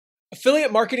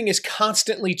Affiliate marketing is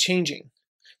constantly changing,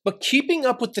 but keeping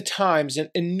up with the times and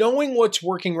knowing what's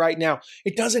working right now,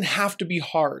 it doesn't have to be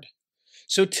hard.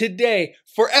 So today,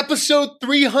 for episode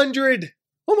 300,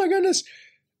 oh my goodness,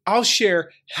 I'll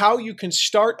share how you can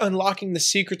start unlocking the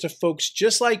secrets of folks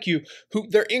just like you who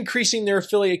they're increasing their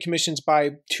affiliate commissions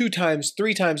by 2 times,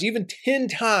 3 times, even 10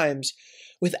 times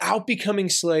without becoming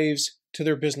slaves to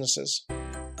their businesses.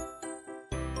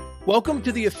 Welcome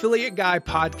to the Affiliate Guy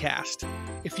podcast.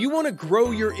 If you want to grow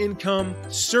your income,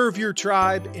 serve your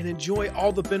tribe, and enjoy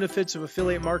all the benefits of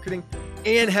affiliate marketing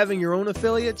and having your own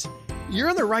affiliates, you're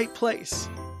in the right place.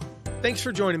 Thanks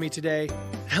for joining me today.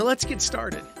 Now let's get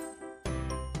started.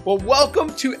 Well,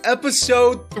 welcome to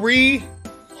episode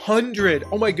 300.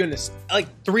 Oh my goodness, like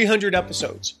 300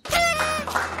 episodes.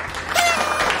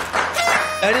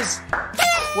 That is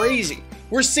crazy.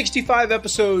 We're 65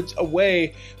 episodes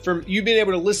away from you being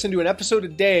able to listen to an episode a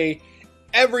day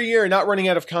every year and not running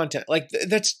out of content. Like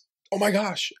that's, oh my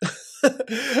gosh.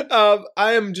 I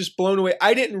am just blown away.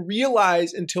 I didn't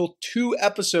realize until 2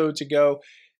 episodes ago,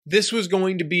 this was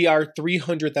going to be our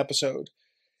 300th episode.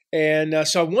 And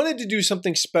so I wanted to do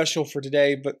something special for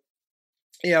today, but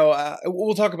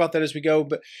we'll talk about that as we go.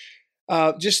 But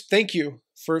just thank you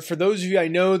for those of you. I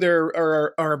know there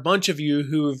are a bunch of you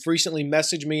who have recently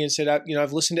messaged me and said,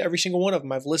 I've listened to every single one of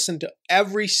them. I've listened to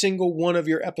every single one of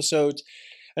your episodes.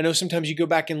 I know sometimes you go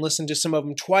back and listen to some of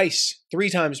them twice, 3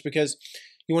 times, because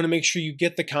you want to make sure you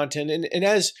get the content. And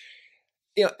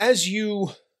as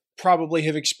you probably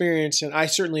have experienced, and I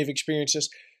certainly have experienced this,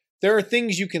 there are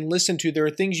things you can listen to, there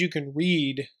are things you can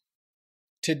read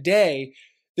today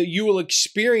that you will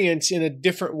experience in a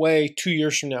different way 2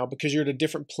 years from now because you're at a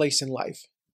different place in life.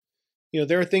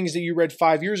 There are things that you read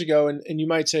 5 years ago and you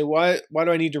might say, why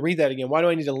do I need to read that again? Why do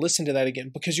I need to listen to that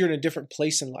again? Because you're in a different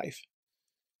place in life.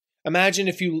 Imagine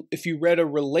if you read a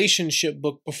relationship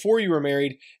book before you were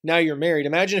married, now you're married.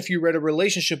 Imagine if you read a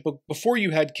relationship book before you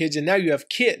had kids and now you have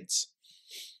kids.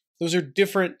 Those are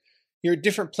different. You're at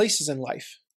different places in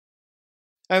life.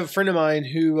 I have a friend of mine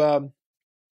who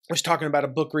was talking about a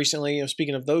book recently,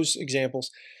 speaking of those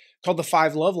examples, called The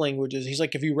 5 Love Languages. He's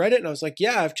like, have you read it? And I was like,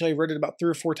 yeah, I've read it about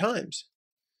 3 or 4 times.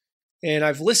 And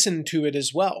I've listened to it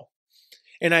as well.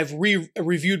 And I've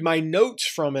reviewed my notes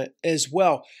from it as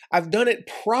well. I've done it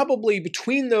probably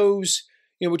between those,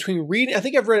 between reading, I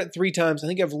think I've read it 3 times. I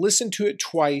think I've listened to it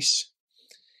twice.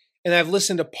 And I've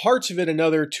listened to parts of it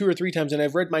another 2 or 3 times. And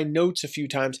I've read my notes a few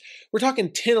times. We're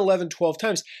talking 10, 11, 12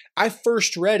 times. I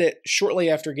first read it shortly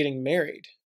after getting married.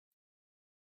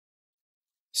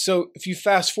 So if you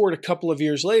fast forward a couple of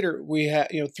years later, we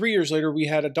had, 3 years later, we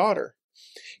had a daughter.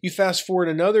 You fast forward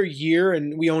another year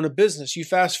and we own a business. You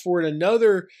fast forward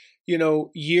another,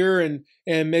 year and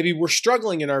maybe we're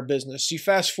struggling in our business. You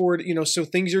fast forward, so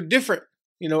things are different.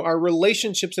 Our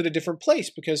relationship's at a different place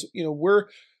because,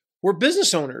 we're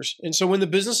business owners. And so when the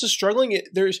business is struggling,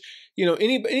 there's,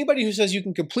 anybody who says you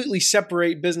can completely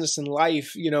separate business and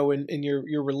life, in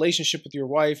your relationship with your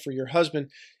wife or your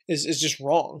husband is just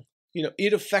wrong.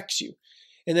 It affects you.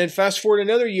 And then fast forward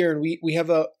another year and we have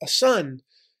a son.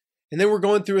 And then we're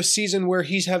going through a season where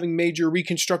he's having major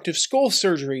reconstructive skull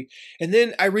surgery. And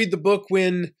then I read the book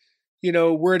when,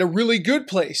 we're at a really good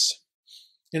place.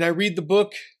 And I read the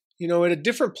book, at a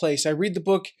different place. I read the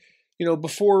book,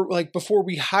 before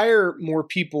we hire more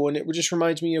people. And it just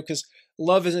reminds me, because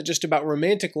love isn't just about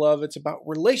romantic love, it's about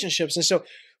relationships. And so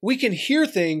we can hear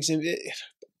things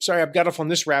sorry, I've got off on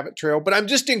this rabbit trail, but I'm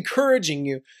just encouraging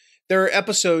you. There are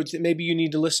episodes that maybe you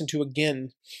need to listen to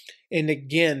again and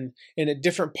again and at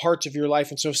different parts of your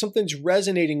life. And so if something's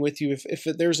resonating with you, if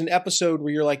there's an episode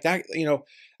where you're like that,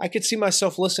 I could see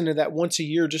myself listening to that once a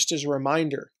year just as a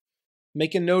reminder.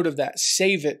 Make a note of that.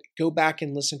 Save it. Go back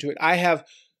and listen to it. I have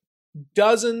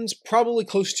dozens, probably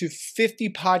close to 50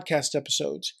 podcast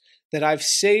episodes that I've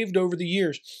saved over the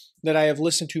years that I have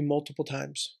listened to multiple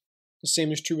times. The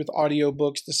same is true with audio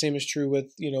books. The same is true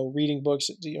with, reading books,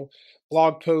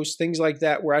 blog posts, things like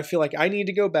that, where I feel like I need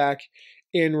to go back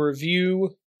and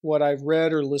review what I've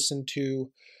read or listened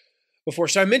to before.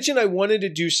 So I mentioned I wanted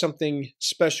to do something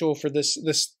special for this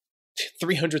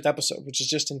 300th episode, which is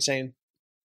just insane.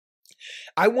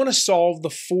 I want to solve the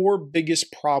 4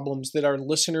 biggest problems that our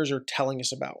listeners are telling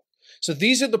us about. So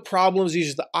these are the problems,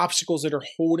 these are the obstacles that are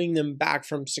holding them back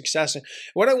from success. And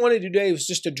what I wanted to do today was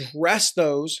just address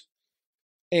those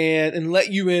and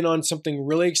let you in on something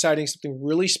really exciting, something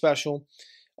really special.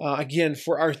 Again,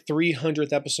 for our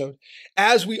 300th episode.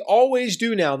 As we always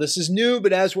do now, this is new,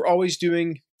 but as we're always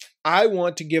doing, I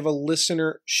want to give a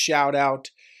listener shout out.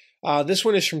 This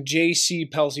one is from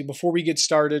JC Pelsey. Before we get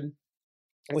started,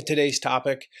 with today's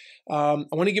topic. I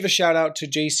want to give a shout out to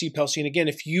JC Pelsi. And again,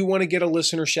 if you want to get a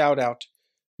listener shout out,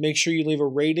 make sure you leave a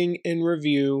rating and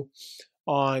review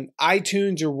on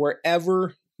iTunes or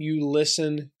wherever you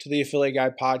listen to the Affiliate Guy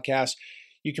podcast.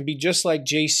 You can be just like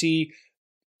JC,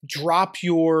 drop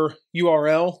your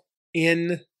URL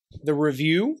in the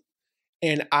review,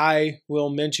 and I will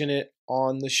mention it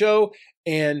on the show,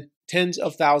 and tens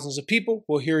of thousands of people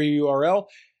will hear your URL.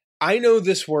 I know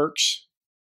this works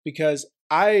because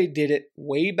I did it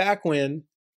way back when.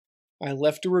 I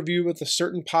left a review with a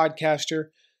certain podcaster.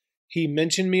 He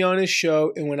mentioned me on his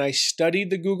show, and when I studied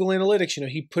the Google Analytics,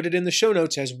 he put it in the show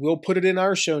notes, as we'll put it in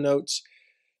our show notes.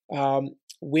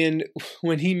 When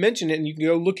he mentioned it, and you can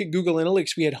go look at Google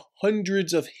Analytics, we had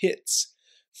hundreds of hits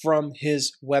from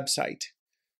his website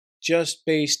just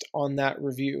based on that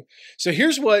review. So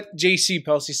here's what JC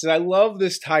Pelsi says. I love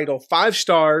this title. 5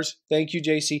 stars. Thank you,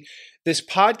 JC. This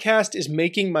podcast is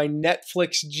making my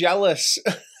Netflix jealous.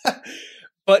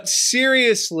 But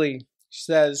seriously, she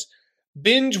says,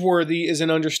 binge-worthy is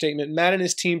an understatement. Matt and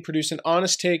his team produce an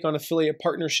honest take on affiliate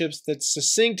partnerships that's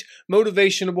succinct,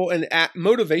 motivational, and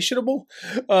actionable.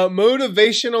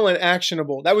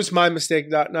 That was my mistake,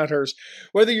 not hers.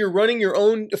 Whether you're running your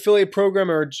own affiliate program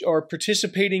or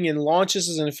participating in launches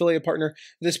as an affiliate partner,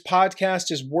 this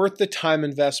podcast is worth the time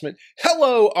investment.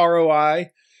 Hello,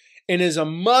 ROI, and is a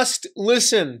must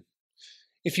listen.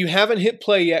 If you haven't hit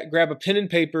play yet, grab a pen and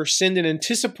paper, send an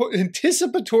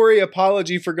anticipatory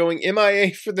apology for going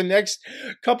MIA for the next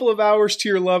couple of hours to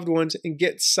your loved ones, and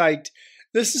get psyched.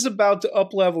 This is about to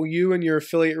uplevel you and your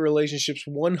affiliate relationships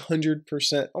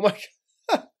 100%. Oh my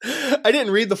God. I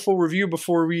didn't read the full review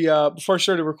before I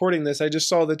started recording this. I just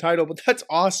saw the title, but that's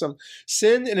awesome.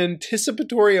 Send an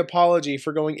anticipatory apology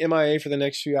for going MIA for the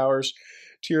next few hours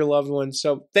to your loved ones.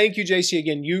 So thank you, JC.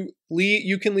 Again, you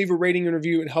can leave a rating and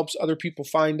review. It helps other people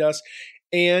find us,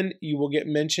 and you will get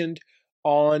mentioned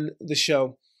on the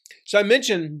show. So I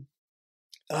mentioned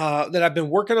that I've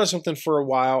been working on something for a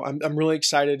while. I'm really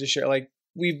excited to share. Like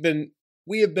we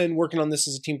have been working on this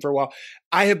as a team for a while.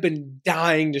 I have been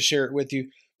dying to share it with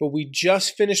you, but we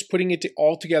just finished putting it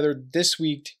all together this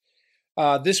week.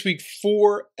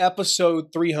 For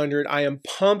episode 300. I am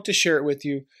pumped to share it with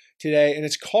you today, and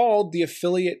it's called the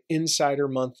Affiliate Insider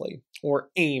Monthly, or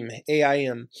AIM,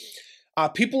 AIM.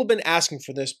 People have been asking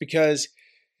for this because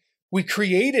we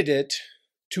created it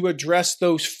to address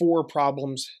those 4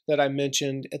 problems that I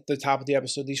mentioned at the top of the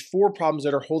episode, these 4 problems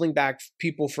that are holding back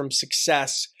people from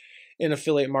success in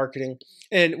affiliate marketing.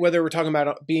 And whether we're talking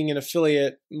about being an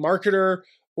affiliate marketer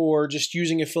or just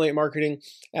using affiliate marketing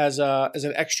as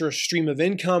an extra stream of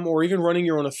income, or even running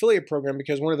your own affiliate program,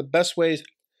 because one of the best ways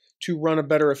to run a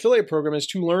better affiliate program is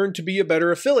to learn to be a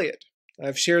better affiliate.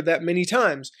 I've shared that many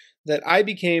times, that I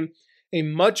became a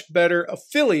much better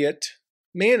affiliate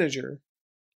manager.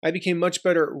 I became much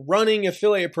better running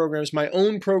affiliate programs, my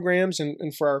own programs,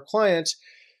 and for our clients,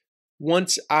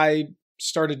 once I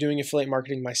started doing affiliate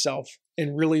marketing myself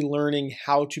and really learning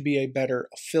how to be a better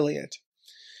affiliate.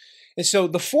 And so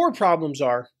the 4 problems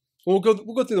are, we'll go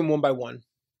through them one by one.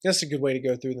 That's a good way to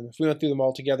go through them. If we went through them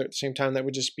all together at the same time, that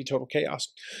would just be total chaos.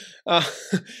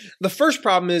 The first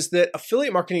problem is that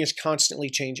affiliate marketing is constantly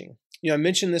changing. I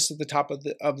mentioned this at the top of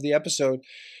the episode.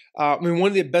 One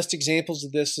of the best examples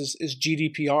of this is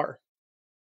GDPR.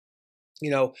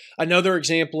 Another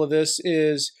example of this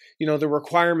is, the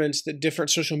requirements that different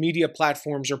social media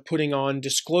platforms are putting on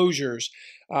disclosures.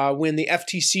 When the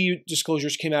FTC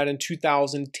disclosures came out in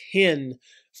 2010,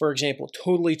 for example,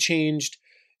 totally changed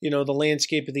the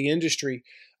landscape of the industry.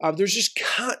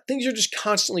 Things are just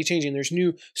constantly changing. There's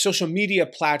new social media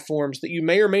platforms that you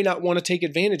may or may not want to take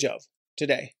advantage of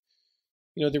today.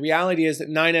 The reality is that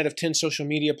 9 out of 10 social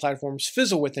media platforms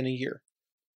fizzle within a year.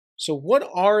 So what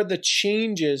are the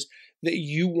changes that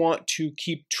you want to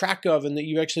keep track of and that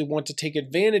you actually want to take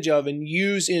advantage of and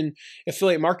use in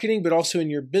affiliate marketing, but also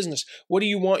in your business? What do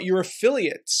you want your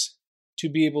affiliates to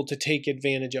be able to take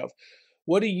advantage of?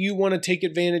 What do you want to take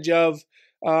advantage of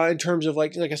in terms of,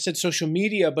 like I said, social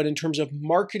media, but in terms of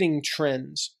marketing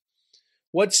trends?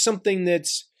 What's something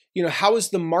that's, how is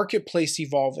the marketplace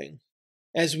evolving?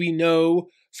 As we know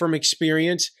from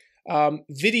experience,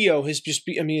 video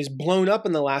has blown up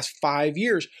in the last 5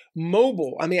 years.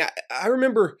 Mobile. I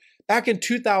remember back in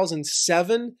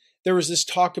 2007, there was this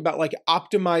talk about like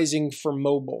optimizing for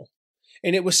mobile.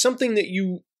 And it was something that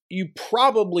you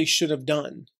probably should have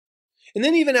done. And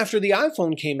then even after the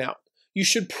iPhone came out, you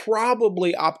should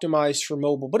probably optimize for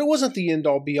mobile, but it wasn't the end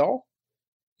all be all.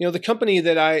 The company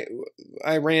that I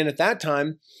ran at that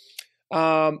time,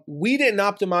 we didn't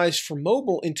optimize for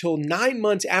mobile until 9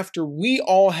 months after we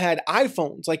all had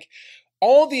iPhones. Like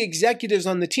all the executives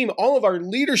on the team, all of our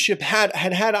leadership had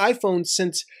iPhones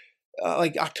since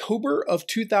like October of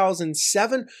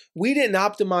 2007. We didn't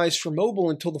optimize for mobile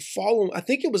until the following, I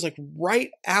think it was like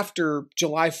right after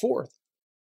July 4th.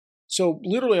 So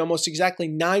literally almost exactly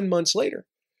 9 months later.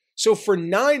 So for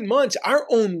 9 months, our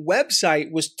own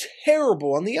website was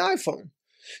terrible on the iPhone.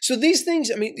 So these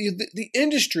things, I mean, the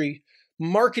industry,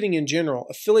 marketing in general,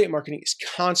 affiliate marketing is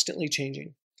constantly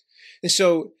changing. And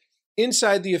so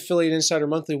inside the Affiliate Insider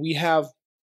Monthly, we have,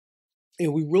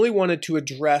 we really wanted to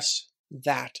address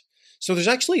that. So there's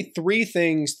actually 3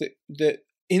 things that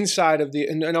inside of the,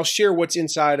 and I'll share what's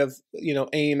inside of,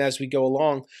 AIM as we go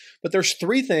along, but there's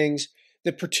 3 things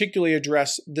that particularly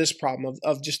address this problem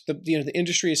of just the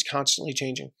industry is constantly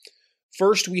changing.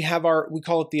 First, we have we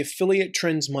call it the Affiliate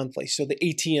Trends Monthly, so the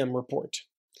ATM report.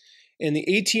 And the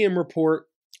ATM report,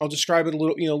 I'll describe it a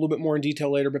little bit more in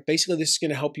detail later, but basically this is going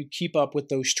to help you keep up with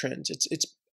those trends. It's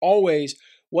always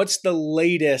what's the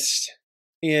latest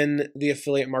in the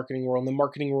affiliate marketing world, in the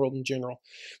marketing world in general.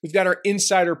 We've got our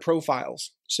insider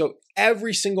profiles. So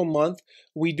every single month,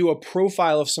 we do a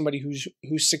profile of somebody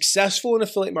who's successful in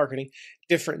affiliate marketing,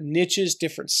 different niches,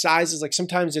 different sizes. Like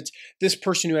sometimes it's this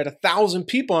person who had 1,000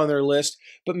 people on their list,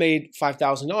 but made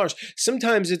 $5,000.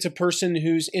 Sometimes it's a person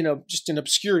who's in just an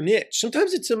obscure niche.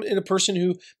 Sometimes it's in a person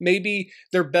who maybe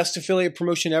their best affiliate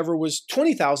promotion ever was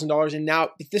 $20,000. And now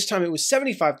this time it was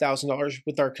 $75,000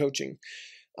 with our coaching.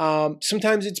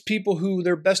 Sometimes it's people who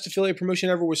their best affiliate promotion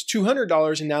ever was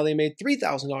 $200 and now they made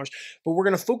 $3,000. But we're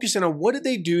going to focus in on what did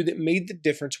they do that made the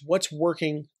difference? What's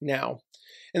working now?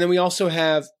 And then we also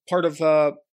have part of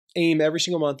AIM every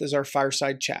single month is our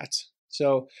fireside chats.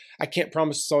 So I can't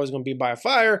promise it's always going to be by a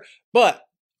fire, but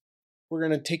we're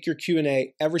going to take your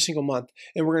Q&A every single month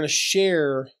and we're going to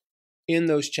share in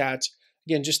those chats,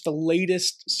 again, just the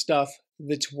latest stuff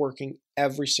that's working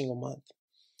every single month.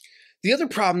 The other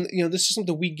problem, this is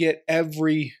something we get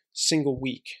every single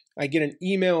week. I get an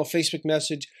email, a Facebook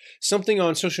message, something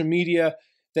on social media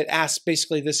that asks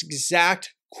basically this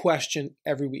exact question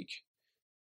every week.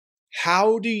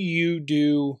 How do you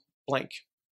do blank?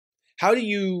 How do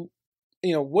you,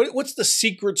 what's the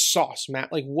secret sauce,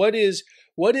 Matt? Like what is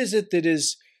it that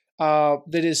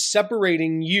is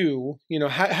separating you?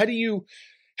 How do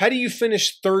you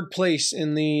finish 3rd place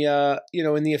in the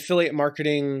in the affiliate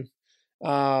marketing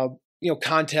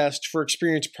contest for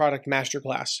Experienced Product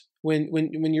Masterclass when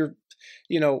you're,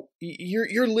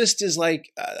 your list is like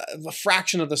a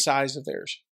fraction of the size of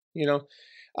theirs,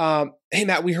 Hey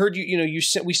Matt, we heard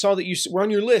we saw that you were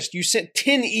on your list. You sent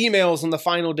 10 emails on the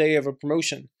final day of a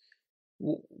promotion.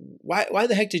 Why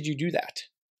the heck did you do that?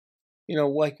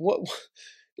 Like what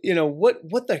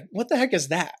the heck is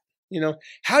that?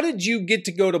 How did you get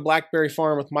to go to Blackberry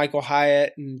Farm with Michael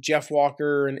Hyatt and Jeff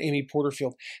Walker and Amy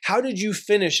Porterfield? How did you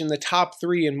finish in the top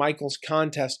 3 in Michael's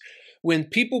contest when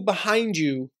people behind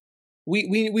you,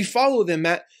 we follow them,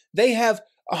 Matt, they have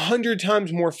 100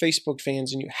 times more Facebook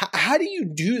fans than you. How do you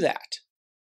do that?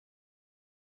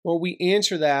 Well, we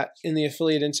answer that in the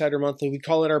Affiliate Insider Monthly. We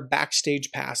call it our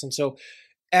backstage pass. And so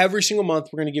every single month,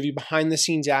 we're going to give you behind the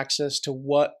scenes access to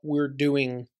what we're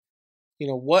doing.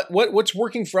 What's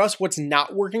working for us, what's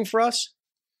not working for us,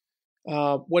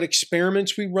 what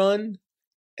experiments we run,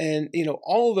 and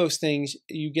all of those things,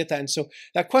 you get that. And so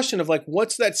that question of like,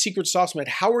 what's that secret sauce, Matt?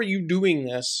 How are you doing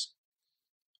this?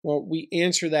 Well, we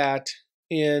answer that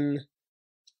in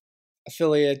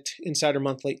Affiliate Insider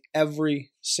Monthly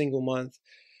every single month.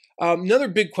 Another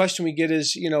big question we get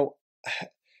is,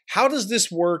 how does this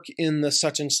work in the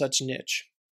such and such niche?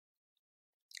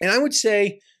 And I would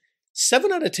say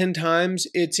 7 out of 10 times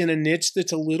it's in a niche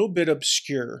that's a little bit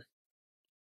obscure.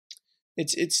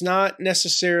 It's not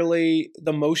necessarily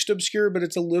the most obscure, but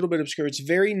it's a little bit obscure. It's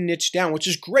very niche down, which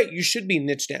is great. You should be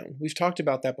niche down. We've talked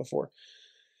about that before.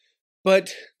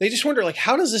 But they just wonder, like,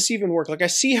 how does this even work? Like, I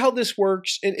see how this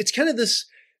works. And it's kind of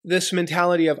this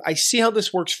mentality of, I see how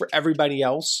this works for everybody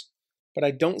else, but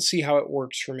I don't see how it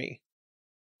works for me.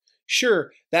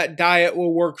 Sure, that diet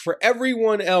will work for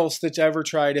everyone else that's ever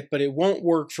tried it, but it won't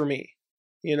work for me.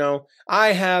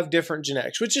 I have different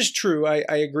genetics, which is true. I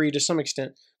agree to some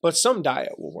extent, but some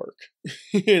diet will work.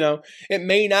 It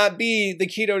may not be the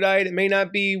keto diet. It may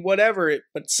not be whatever,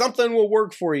 but something will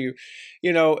work for you,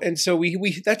 and so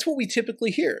we that's what we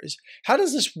typically hear is, how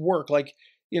does this work? Like,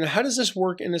 how does this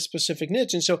work in a specific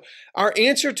niche? And so our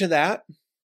answer to that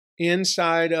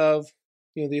inside of,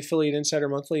 the Affiliate Insider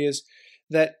Monthly is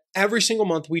that every single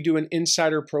month we do an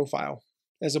insider profile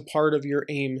as a part of your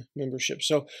AIM membership.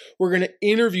 So we're going to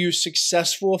interview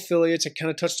successful affiliates. I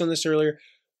kind of touched on this earlier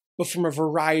but from a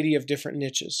variety of different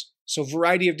niches. So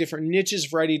variety of different niches,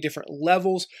 variety of different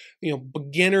levels,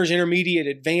 beginners, intermediate,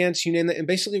 advanced, you name it. And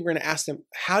basically we're going to ask them,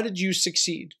 how did you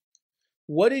succeed?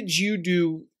 What did you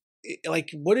do?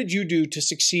 What did you do to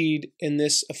succeed in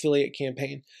this affiliate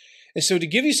campaign? And so to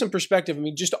give you some perspective,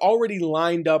 just already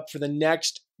lined up for the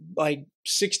next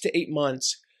 6 to 8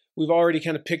 months, we've already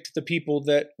kind of picked the people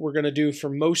that we're going to do for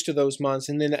most of those months.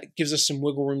 And then that gives us some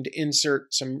wiggle room to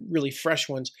insert some really fresh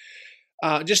ones.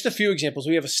 Just a few examples.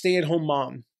 We have a stay-at-home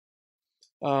mom.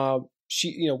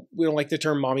 We don't like the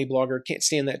term mommy blogger. Can't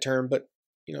stand that term, but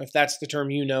if that's the term,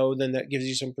 then that gives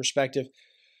you some perspective.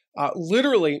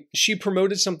 Literally, she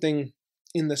promoted something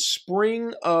in the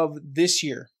spring of this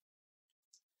year.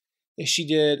 And she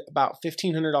did about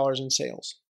 $1,500 in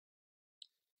sales.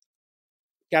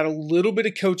 Got a little bit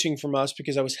of coaching from us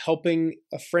because I was helping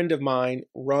a friend of mine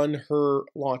run her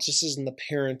launch. This is in the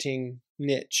parenting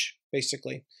niche,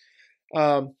 basically.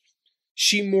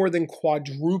 She more than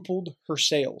quadrupled her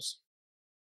sales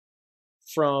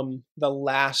from the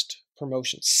last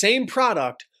promotion. Same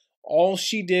product. All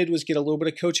she did was get a little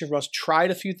bit of coaching from us,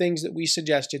 tried a few things that we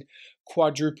suggested,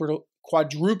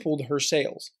 quadrupled her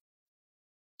sales.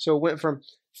 So it went from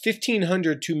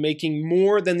 $1,500 to making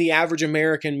more than the average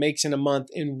American makes in a month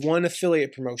in one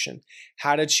affiliate promotion.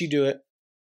 How did she do it?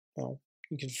 Well,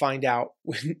 you can find out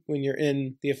when you're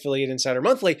in the Affiliate Insider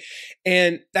Monthly.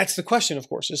 And that's the question, of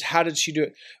course, is how did she do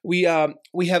it? We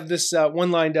have this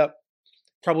one lined up,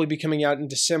 probably be coming out in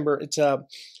December.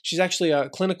 She's actually a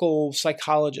clinical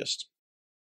psychologist.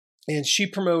 And she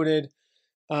promoted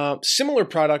similar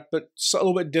product, but a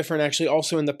little bit different, actually,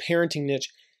 also in the parenting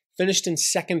niche. Finished in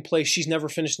second place. She's never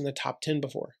finished in the top 10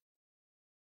 before.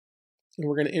 And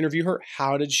we're going to interview her.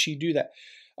 How did she do that?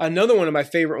 Another one of my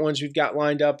favorite ones we've got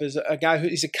lined up is a guy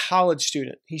who's a college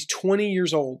student. He's 20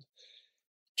 years old.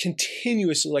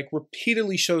 Continuously,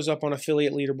 repeatedly shows up on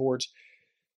affiliate leaderboards.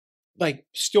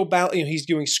 He's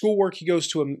doing schoolwork. He goes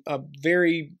to a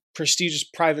very prestigious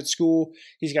private school.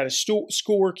 He's got his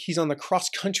schoolwork. He's on the cross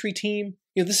country team.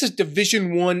 This is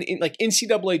Division I,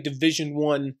 NCAA Division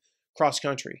I cross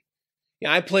country.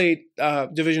 I played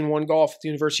Division I golf at the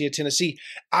University of Tennessee.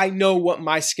 I know what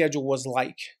my schedule was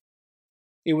like.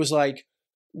 It was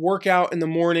workout in the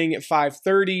morning at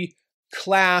 5:30,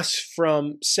 class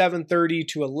from 7:30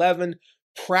 to 11,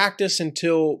 practice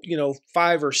until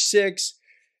 5 or 6,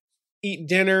 eat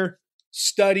dinner,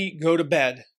 study, go to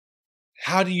bed.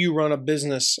 How do you run a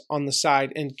business on the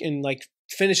side and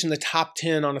finish in the top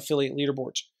 10 on affiliate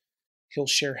leaderboards? He'll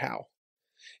share how.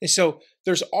 And so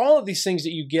there's all of these things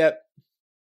that you get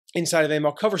inside of AIM.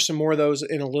 I'll cover some more of those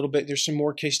in a little bit. There's some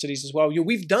more case studies as well.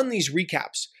 We've done these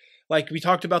recaps. We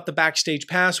talked about the backstage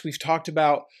pass. We've talked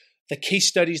about the case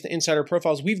studies, the insider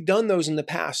profiles. We've done those in the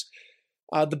past.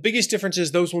 The biggest difference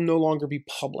is those will no longer be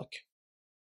public.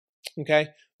 Okay?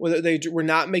 We're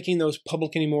not making those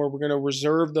public anymore. We're going to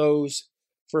reserve those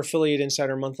for Affiliate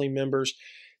Insider Monthly members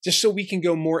just so we can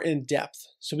go more in depth,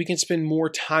 so we can spend more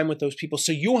time with those people,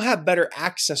 so you'll have better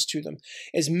access to them.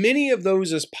 As many of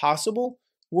those as possible,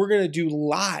 we're going to do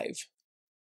live.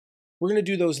 We're going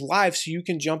to do those live so you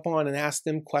can jump on and ask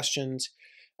them questions.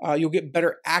 You'll get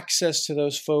better access to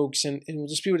those folks, and we'll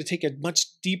just be able to take a much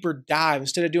deeper dive.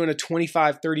 Instead of doing a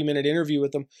 25, 30-minute interview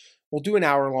with them, we'll do an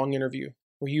hour-long interview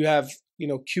where you have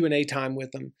Q&A time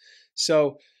with them.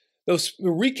 So those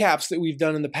recaps that we've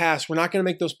done in the past, we're not going to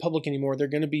make those public anymore. They're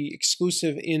going to be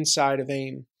exclusive inside of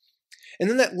AIM. And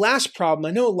then that last problem,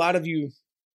 I know a lot of you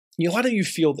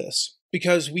feel this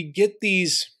because we get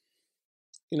these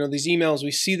emails.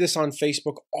 We see this on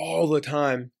Facebook all the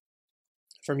time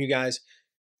from you guys.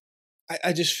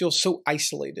 I just feel so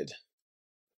isolated.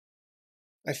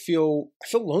 I feel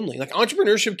lonely.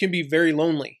 Entrepreneurship can be very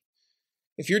lonely.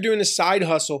 If you're doing a side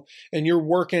hustle and you're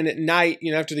working at night,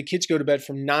 after the kids go to bed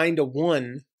from 9 to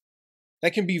 1,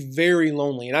 that can be very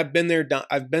lonely. And I've been there, done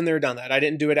that. I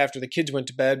didn't do it after the kids went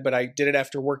to bed, but I did it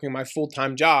after working my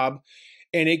full-time job.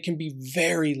 And it can be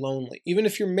very lonely. Even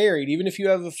if you're married, even if you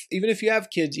have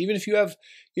kids, even if you have,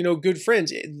 good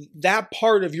friends, that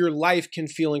part of your life can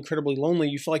feel incredibly lonely.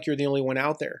 You feel like you're the only one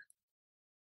out there.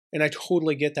 And I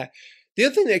totally get that. The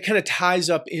other thing that kind of ties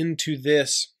up into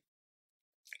this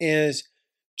is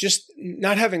just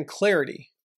not having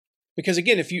clarity. Because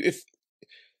again,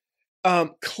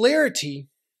 clarity,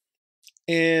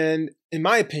 and in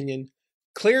my opinion,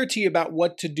 clarity about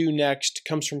what to do next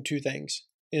comes from two things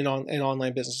in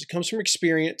online business. It comes from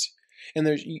experience, and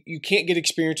you can't get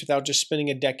experience without just spending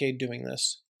a decade doing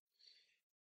this.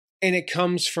 And it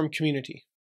comes from community.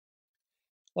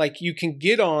 You can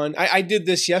get on. I did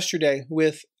this yesterday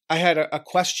I had a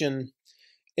question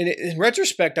And in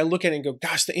retrospect, I look at it and go,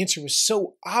 gosh, the answer was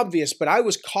so obvious, but I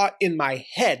was caught in my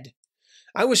head.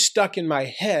 I was stuck in my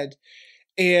head,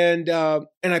 and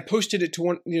I posted it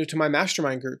to my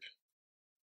mastermind group.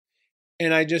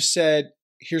 And I just said,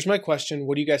 here's my question.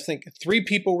 What do you guys think? 3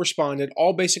 people responded,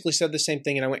 all basically said the same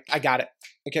thing. And I went, I got it.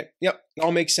 Okay. Yep. It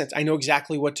all makes sense. I know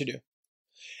exactly what to do.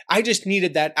 I just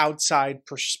needed that outside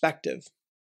perspective.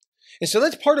 And so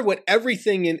that's part of what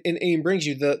everything in AIM brings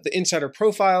you. The insider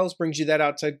profiles brings you that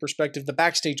outside perspective. The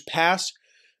backstage pass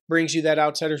brings you that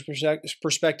outsider's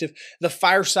perspective. The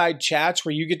fireside chats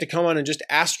where you get to come on and just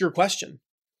ask your question.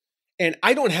 And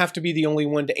I don't have to be the only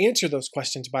one to answer those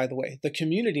questions, by the way. The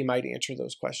community might answer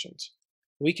those questions.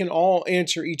 We can all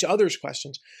answer each other's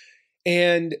questions.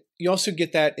 And you also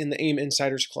get that in the AIM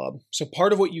Insiders Club. So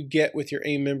part of what you get with your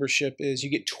AIM membership is you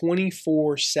get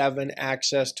 24/7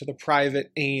 access to the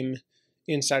private AIM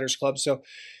Insiders Club. So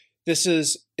it's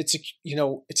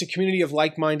a community of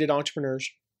like-minded entrepreneurs.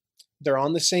 They're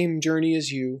on the same journey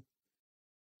as you.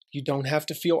 You don't have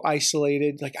to feel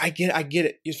isolated. Like I get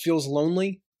it. It feels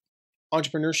lonely.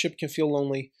 Entrepreneurship can feel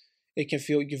lonely. It can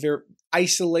feel you're very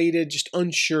isolated, just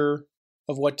unsure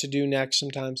of what to do next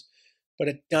sometimes. But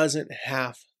it doesn't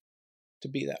have to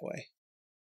be that way.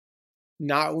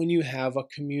 Not when you have a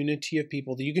community of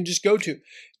people that you can just go to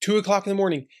 2 o'clock in the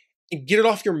morning and get it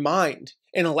off your mind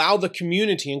and allow the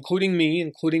community, including me,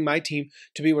 including my team,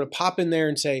 to be able to pop in there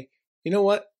and say, you know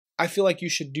what? I feel like you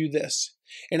should do this.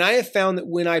 And I have found that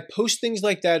when I post things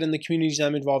like that in the communities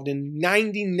I'm involved in,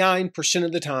 99%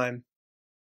 of the time,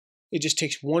 it just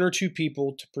takes 1 or 2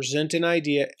 people to present an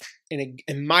idea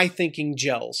and my thinking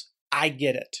gels. I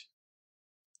get it.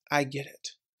 I get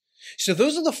it. So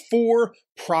those are the 4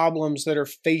 problems that are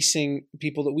facing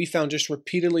people that we found just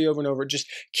repeatedly over and over. Just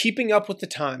keeping up with the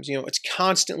times. It's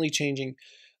constantly changing.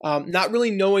 Not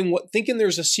really knowing thinking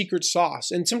there's a secret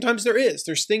sauce. And sometimes there is.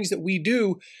 There's things that we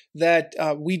do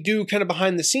kind of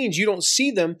behind the scenes. You don't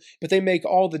see them, but they make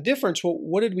all the difference. Well,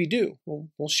 what did we do? Well,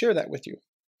 we'll share that with you.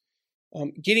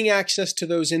 Getting access to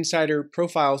those insider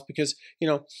profiles because,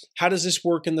 how does this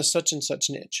work in the such and such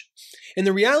niche? And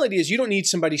the reality is you don't need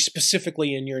somebody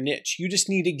specifically in your niche. You just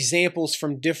need examples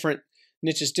from different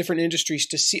niches, different industries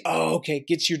to see, oh, okay, it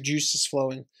gets your juices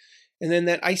flowing. And then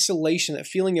that isolation, that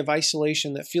feeling of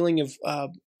isolation, that feeling of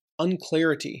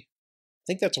unclarity. I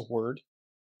think that's a word,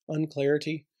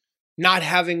 unclarity, not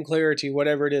having clarity,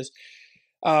 whatever it is.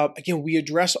 Again, we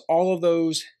address all of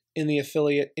those in the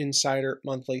Affiliate Insider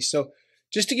Monthly. So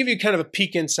just to give you kind of a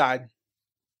peek inside,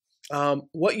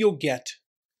 what you'll get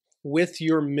with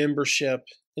your membership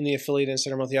in the Affiliate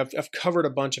Insider Monthly, I've covered a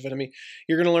bunch of it. I mean,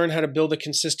 you're going to learn how to build a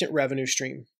consistent revenue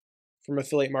stream from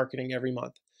affiliate marketing every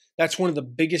month. That's one of the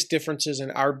biggest differences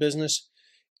in our business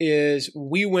is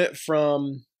we went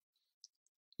from,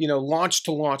 launch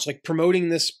to launch, like promoting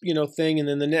this, thing, and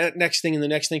then the next thing and the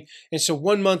next thing. And so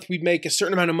one month we'd make a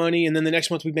certain amount of money, and then the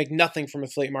next month we'd make nothing from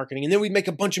affiliate marketing. And then we'd make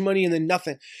a bunch of money and then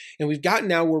nothing. And we've gotten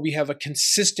now where we have a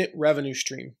consistent revenue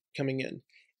stream coming in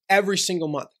every single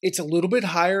month. It's a little bit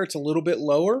higher. It's a little bit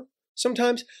lower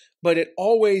sometimes, but it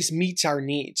always meets our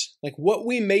needs. Like what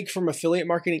we make from affiliate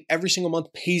marketing every single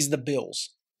month pays the bills.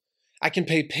 I can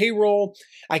pay payroll.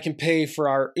 I can pay for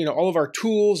our, all of our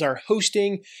tools, our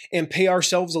hosting, and pay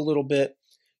ourselves a little bit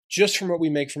just from what we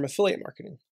make from affiliate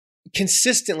marketing.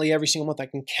 Consistently every single month, I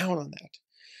can count on that.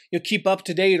 You'll keep up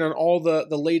to date on all the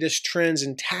latest trends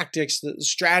and tactics, the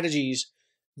strategies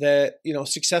that,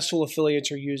 successful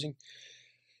affiliates are using.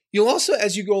 You'll also,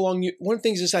 as you go along, one of the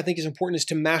things I think is important is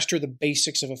to master the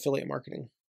basics of affiliate marketing.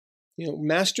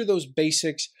 Master those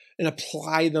basics and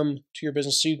apply them to your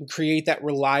business so you can create that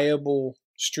reliable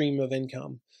stream of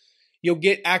income. You'll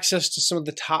get access to some of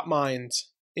the top minds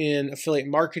in affiliate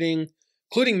marketing,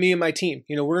 including me and my team.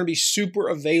 We're going to be super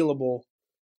available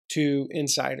to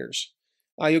insiders.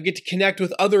 You'll get to connect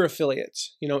with other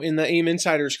affiliates. In the AIM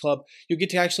Insiders Club, you'll get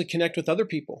to actually connect with other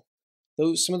people.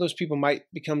 Some of those people might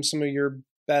become some of your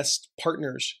best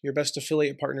partners, your best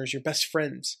affiliate partners, your best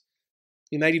friends.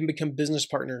 You might even become business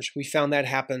partners. We found that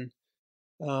happen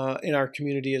in our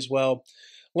community as well.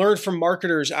 Learn from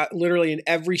marketers literally in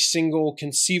every single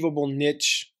conceivable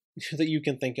niche that you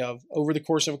can think of. Over the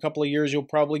course of a couple of years, you'll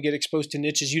probably get exposed to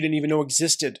niches you didn't even know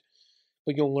existed,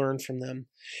 but you'll learn from them.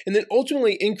 And then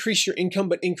ultimately increase your income,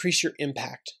 but increase your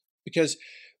impact. Because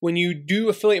when you do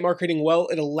affiliate marketing well,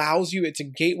 it's a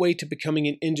gateway to becoming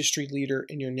an industry leader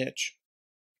in your niche.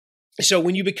 So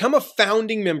when you become a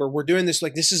founding member, we're doing this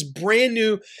this is brand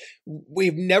new.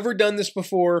 We've never done this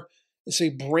before. It's a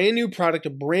brand new product, a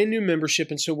brand new membership.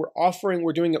 And so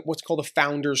we're doing what's called a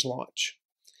founder's launch.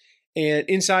 And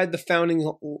inside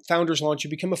the founders launch, you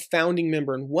become a founding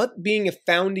member. And what being a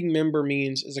founding member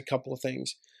means is a couple of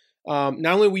things. Not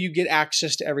only will you get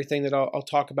access to everything that I'll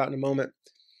talk about in a moment,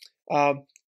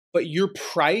 but your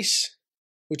price,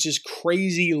 which is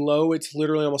crazy low, it's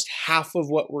literally almost half of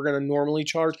what we're going to normally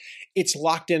charge, it's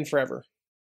locked in forever.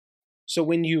 So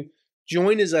when you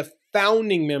join as a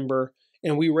founding member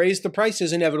and we raise the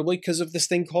prices inevitably because of this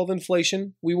thing called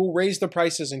inflation, we will raise the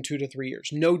prices in 2 to 3 years,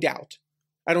 no doubt.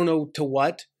 I don't know to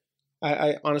what.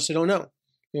 I honestly don't know.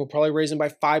 We'll probably raise them by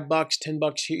 $5,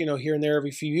 $10, here and there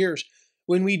every few years.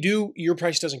 When we do, your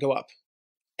price doesn't go up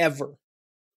ever.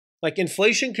 Like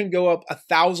inflation can go up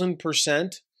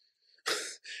 1,000%.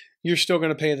 You're still going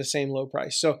to pay the same low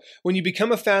price. So when you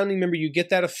become a founding member, you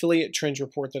get that affiliate trends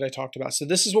report that I talked about. So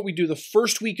this is what we do the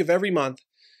first week of every month.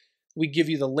 We give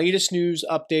you the latest news,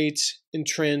 updates, and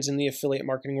trends in the affiliate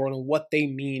marketing world and what they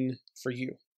mean for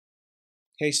you.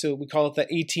 Okay, so we call it the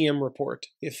ATM report,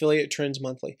 the Affiliate Trends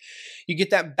Monthly. You get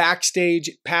that backstage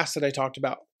pass that I talked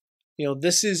about.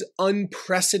 This is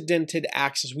unprecedented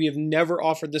access. We have never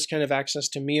offered this kind of access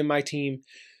to me and my team,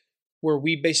 where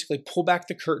we basically pull back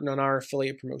the curtain on our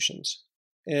affiliate promotions.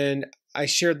 And I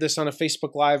shared this on a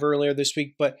Facebook Live earlier this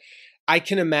week, but I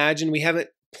can imagine, we haven't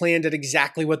planned at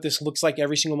exactly what this looks like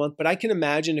every single month, but I can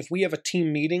imagine if we have a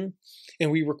team meeting and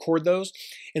we record those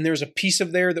and there's a piece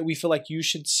of there that we feel like you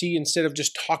should see instead of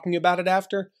just talking about it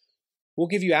after, we'll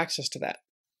give you access to that.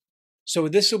 So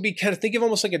this will be kind of, think of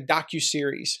almost like a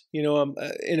docuseries,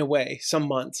 in a way, some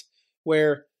months,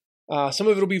 where some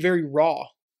of it will be very raw.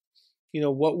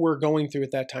 What we're going through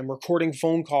at that time, recording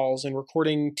phone calls and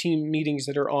recording team meetings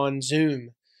that are on Zoom.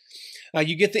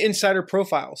 You get the insider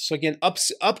profiles. So again, up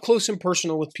close and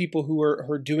personal with people who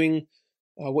are doing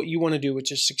what you want to do,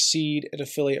 which is succeed at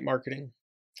affiliate marketing.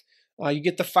 You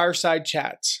get the fireside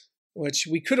chats, which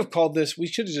we should have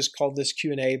just called this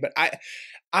Q&A, but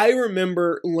I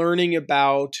remember learning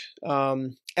about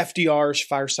FDR's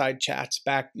fireside chats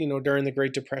back, during the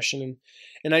Great Depression.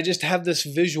 And I just have this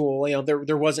visual,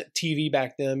 there wasn't TV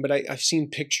back then, but I've seen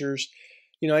pictures.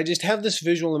 I just have this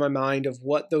visual in my mind of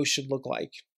what those should look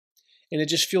like. And it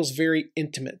just feels very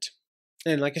intimate.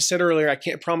 And like I said earlier, I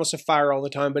can't promise a fire all the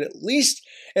time, but at least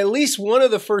one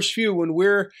of the first few, when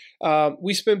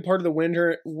we spend part of the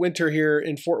winter here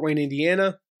in Fort Wayne,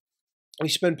 Indiana. We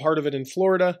spend part of it in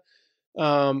Florida.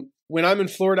 When I'm in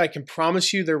Florida, I can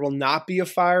promise you there will not be a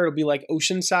fire. It'll be like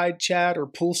oceanside chat or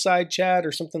poolside chat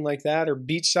or something like that, or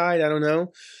beachside, I don't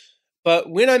know. But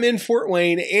when I'm in Fort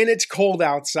Wayne and it's cold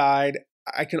outside,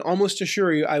 I can almost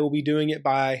assure you I will be doing it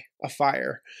by a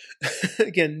fire.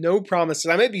 Again, no promises.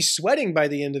 I might be sweating by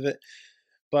the end of it,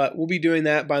 but we'll be doing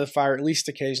that by the fire at least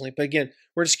occasionally. But again,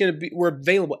 we're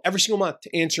available every single month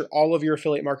to answer all of your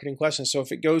affiliate marketing questions. So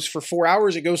if it goes for 4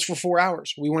 hours, it goes for 4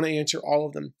 hours. We want to answer all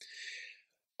of them.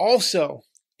 Also,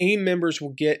 AIM members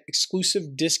will get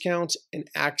exclusive discounts and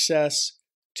access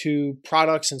to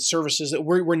products and services that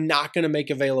we're not going to make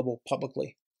available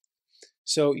publicly.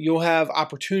 So you'll have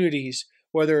opportunities,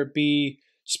 whether it be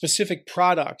specific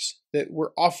products that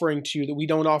we're offering to you that we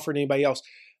don't offer to anybody else.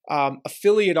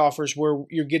 Affiliate offers where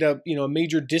you get a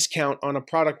major discount on a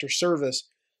product or service,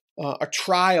 a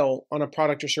trial on a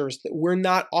product or service that we're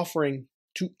not offering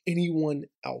to anyone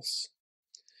else.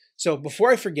 So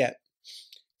before I forget,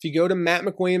 if you go to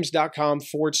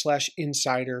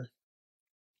mattmcwilliams.com/insider,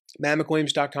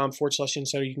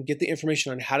 mattmcwilliams.com/insider, you can get the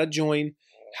information on how to join,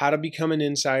 how to become an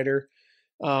insider.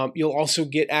 You'll also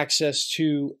get access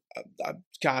to,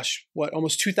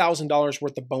 almost $2,000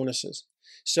 worth of bonuses.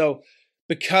 So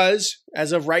because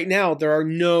as of right now, there are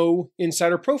no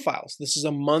insider profiles. This is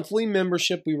a monthly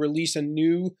membership. We release a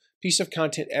new piece of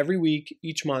content every week,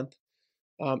 each month.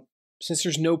 Since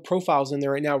there's no profiles in there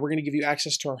right now, we're going to give you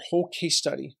access to our whole case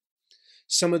study.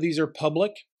 Some of these are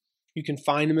public. You can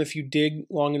find them if you dig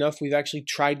long enough. We've actually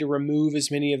tried to remove as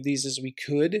many of these as we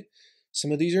could.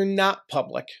 Some of these are not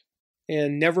public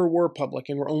and never were public,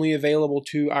 and were only available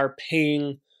to our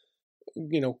paying,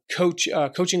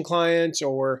 coaching clients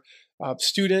or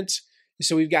students.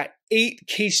 So we've got 8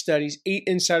 case studies, 8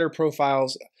 insider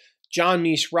profiles: John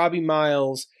Meese, Robbie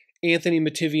Miles, Anthony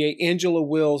Mativier, Angela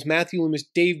Wills, Matthew Loomis,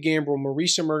 Dave Gambrill,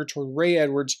 Marisa Murgatroyd, Ray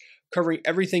Edwards, covering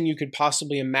everything you could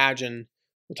possibly imagine.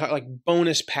 We'll talk like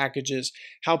bonus packages,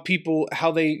 how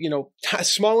they,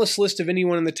 smallest list of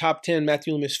anyone in the top 10,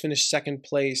 Matthew Loomis finished second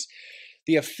place.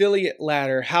 The affiliate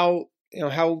ladder, how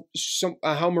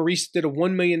Marisa did a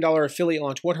 $1 million affiliate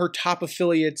launch, what her top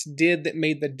affiliates did that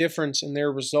made the difference in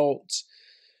their results.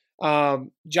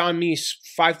 John Meese,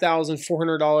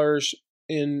 $5,400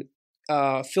 in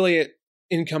affiliate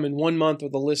income in 1 month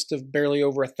with a list of barely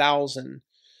over 1,000.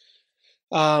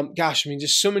 Gosh, I mean,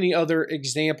 just so many other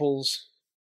examples,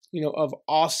 of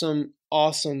awesome,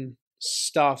 awesome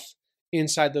stuff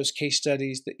inside those case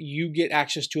studies that you get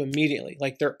access to immediately.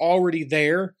 Like they're already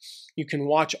there. You can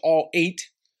watch all 8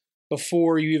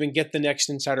 before you even get the next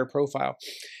insider profile.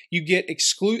 You get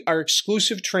our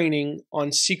exclusive training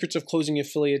on secrets of closing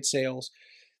affiliate sales.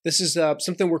 This is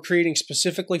something we're creating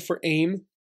specifically for AIM,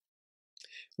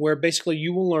 where basically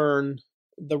you will learn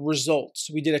the results.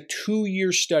 We did a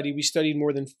 2-year study. We studied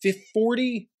more than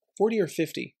 40 or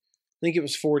 50. I think it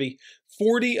was 40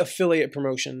 affiliate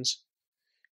promotions,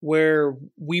 where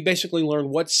we basically learned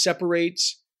what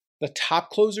separates the top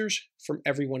closers from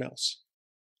everyone else.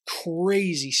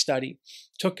 Crazy study.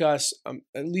 Took us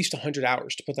at least 100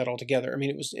 hours to put that all together. I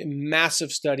mean, it was a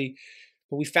massive study,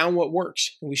 but we found what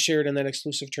works, and we shared in that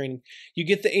exclusive training. You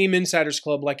get the AIM Insiders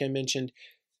Club, like I mentioned.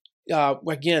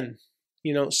 Again,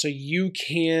 so you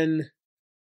can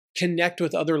connect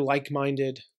with other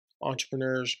like-minded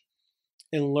entrepreneurs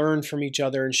and learn from each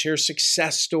other and share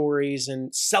success stories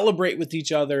and celebrate with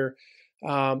each other,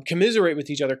 commiserate with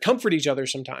each other, comfort each other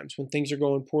sometimes when things are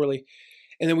going poorly.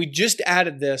 And then we just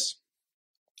added this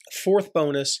 4th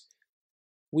bonus.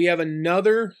 We have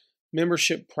another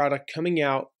membership product coming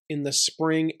out in the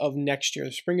spring of next year,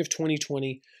 the spring of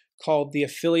 2020, called the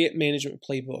Affiliate Management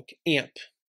Playbook, AMP.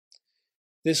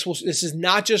 This is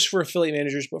not just for affiliate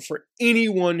managers, but for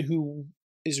anyone who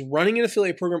is running an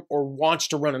affiliate program or wants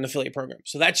to run an affiliate program.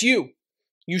 So that's you.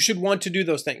 You should want to do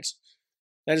those things.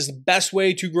 That is the best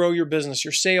way to grow your business,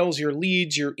 your sales, your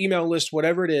leads, your email list,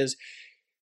 whatever it is.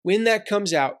 When that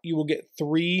comes out, you will get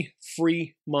 3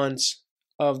 free months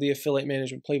of the Affiliate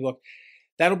Management Playbook.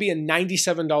 That'll be a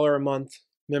 $97 a month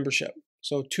membership.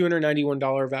 So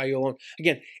 $291 value alone.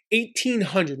 Again,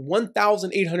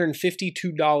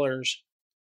 $1,852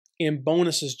 in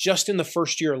bonuses just in the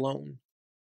first year alone.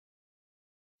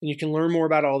 And you can learn more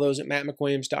about all those at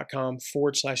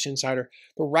mattmcwilliams.com/insider.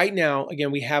 But right now,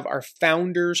 again, we have our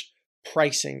founders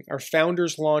pricing, our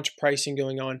founders launch pricing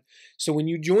going on. So when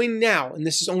you join now, and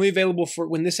this is only available for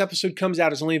when this episode comes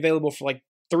out, it's only available for like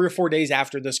 3 or 4 days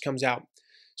after this comes out.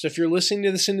 So if you're listening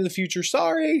to this into the future,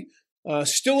 sorry,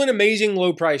 still an amazing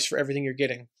low price for everything you're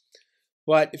getting.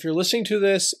 But if you're listening to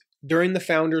this during the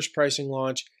founders pricing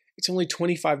launch, it's only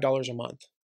 $25 a month.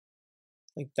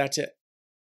 Like that's it.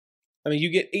 I mean, you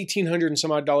get $1,800 and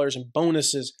some odd dollars in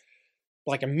bonuses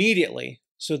like immediately.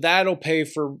 So that'll pay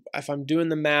for, if I'm doing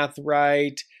the math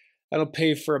right, that'll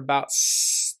pay for about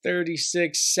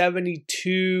 36,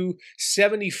 72,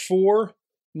 74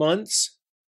 months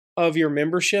of your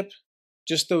membership,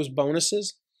 just those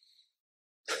bonuses.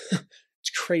 It's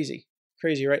crazy,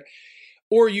 right?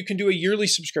 Or you can do a yearly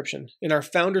subscription. In our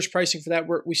founders pricing for that,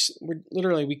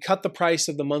 we cut the price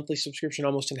of the monthly subscription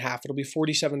almost in half. It'll be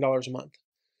 $47 a month.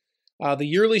 The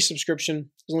yearly subscription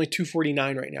is only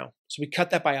 $249 right now. So we cut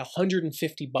that by $150.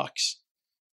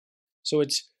 So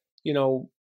it's, you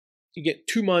get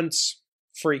 2 months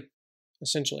free,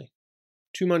 essentially.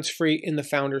 2 months free in the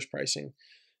founders pricing.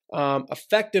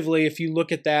 Effectively, if you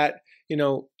look at that,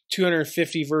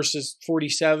 250 versus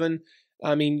 47,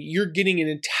 I mean, you're getting an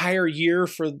entire year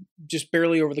for just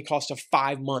barely over the cost of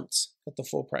 5 months at the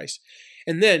full price.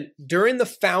 And then during the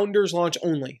founders launch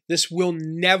only, this will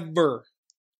never,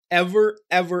 ever,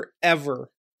 ever, ever,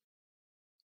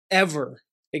 ever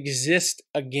exist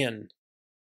again.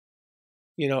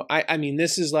 I mean,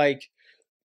 this is like,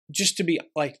 just to be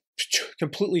like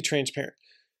completely transparent.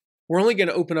 We're only going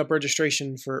to open up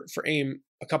registration for AIM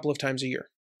a couple of times a year.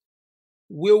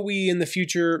 Will we in the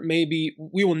future, maybe,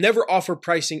 we will never offer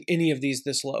pricing any of these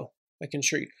this low, I can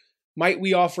assure you. Might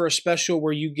we offer a special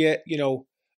where you get,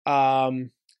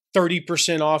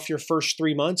 30% off your first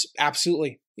 3 months?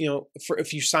 Absolutely.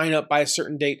 If you sign up by a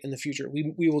certain date in the future,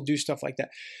 we will do stuff like that.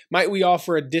 Might we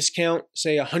offer a discount,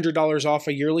 say $100 off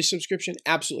a yearly subscription?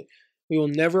 Absolutely. We will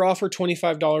never offer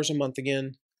 $25 a month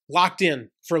again. Locked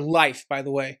in for life, by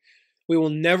the way. We will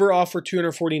never offer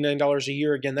 $249 a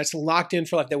year again. That's locked in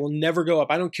for life. That will never go up.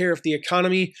 I don't care if the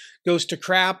economy goes to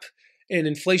crap and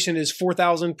inflation is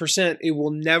 4,000%. It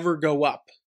will never go up.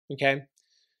 Okay.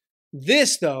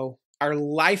 This, though, our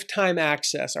lifetime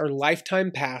access, our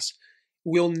lifetime pass,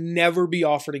 will never be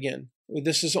offered again.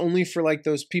 This is only for like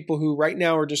those people who right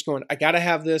now are just going, I got to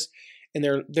have this. And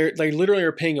they literally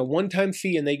are paying a one-time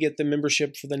fee and they get the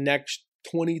membership for the next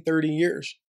 20, 30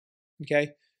 years.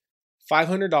 Okay.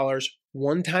 $500,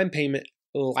 one-time payment,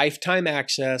 lifetime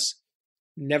access,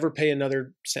 never pay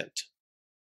another cent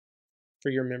for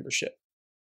your membership.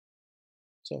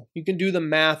 So you can do the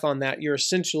math on that. You're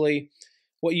essentially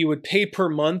what you would pay per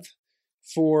month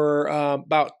for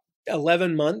about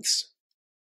 11 months.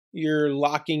 You're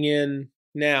locking in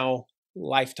now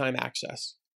lifetime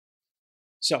access.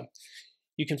 So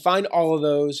you can find all of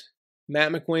those,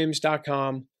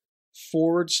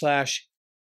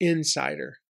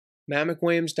 mattmcwilliams.com/insider.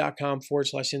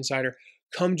 mattmcwilliams.com/insider.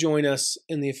 Come join us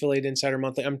in the Affiliate Insider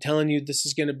Monthly. I'm telling you, this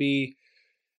is going to be,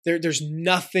 there's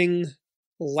nothing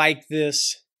like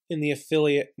this in the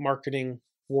affiliate marketing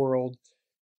world.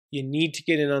 You need to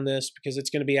get in on this because it's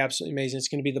going to be absolutely amazing. It's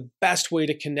going to be the best way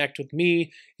to connect with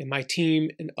me and my team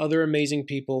and other amazing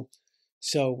people.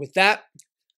 So with that,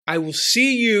 I will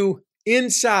see you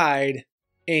inside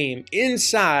AIM,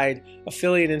 inside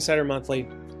Affiliate Insider Monthly,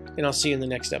 and I'll see you in the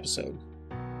next episode.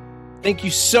 Thank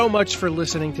you so much for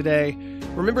listening today.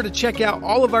 Remember to check out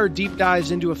all of our deep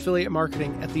dives into affiliate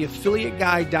marketing at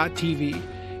theaffiliateguy.tv.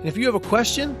 And if you have a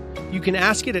question, you can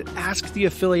ask it at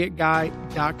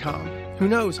asktheaffiliateguy.com. Who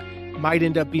knows? Might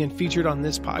end up being featured on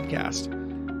this podcast.